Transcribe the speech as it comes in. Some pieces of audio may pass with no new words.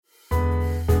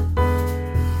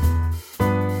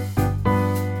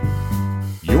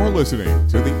listening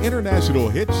to the international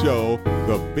hit show,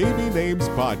 The Baby Names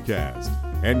Podcast.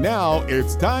 And now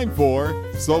it's time for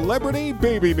Celebrity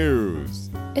Baby News.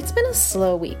 It's been a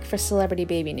slow week for celebrity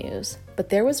baby news, but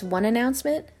there was one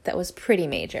announcement that was pretty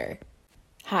major.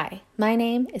 Hi, my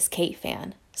name is Kate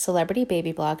Fan, celebrity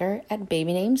baby blogger at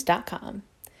babynames.com.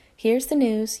 Here's the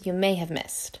news you may have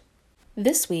missed.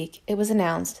 This week, it was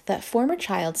announced that former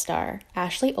Child star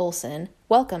Ashley Olsen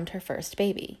welcomed her first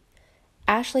baby.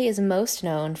 Ashley is most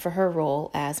known for her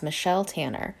role as Michelle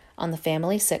Tanner on the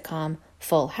family sitcom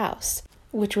Full House,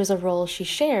 which was a role she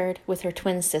shared with her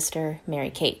twin sister,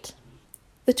 Mary-Kate.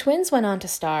 The twins went on to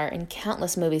star in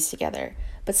countless movies together,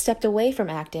 but stepped away from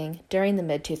acting during the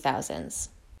mid-2000s.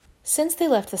 Since they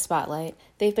left the spotlight,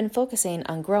 they've been focusing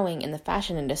on growing in the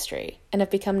fashion industry and have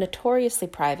become notoriously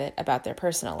private about their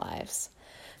personal lives.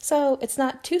 So it's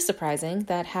not too surprising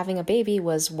that having a baby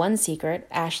was one secret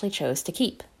Ashley chose to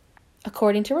keep.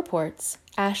 According to reports,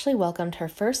 Ashley welcomed her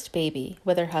first baby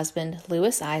with her husband,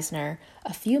 Louis Eisner,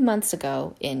 a few months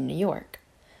ago in New York.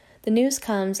 The news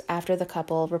comes after the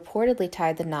couple reportedly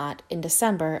tied the knot in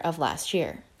December of last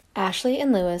year. Ashley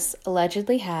and Louis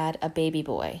allegedly had a baby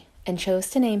boy and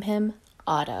chose to name him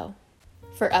Otto.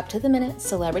 For up-to-the-minute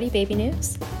celebrity baby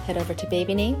news, head over to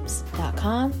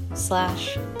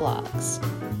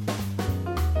babynames.com/blogs.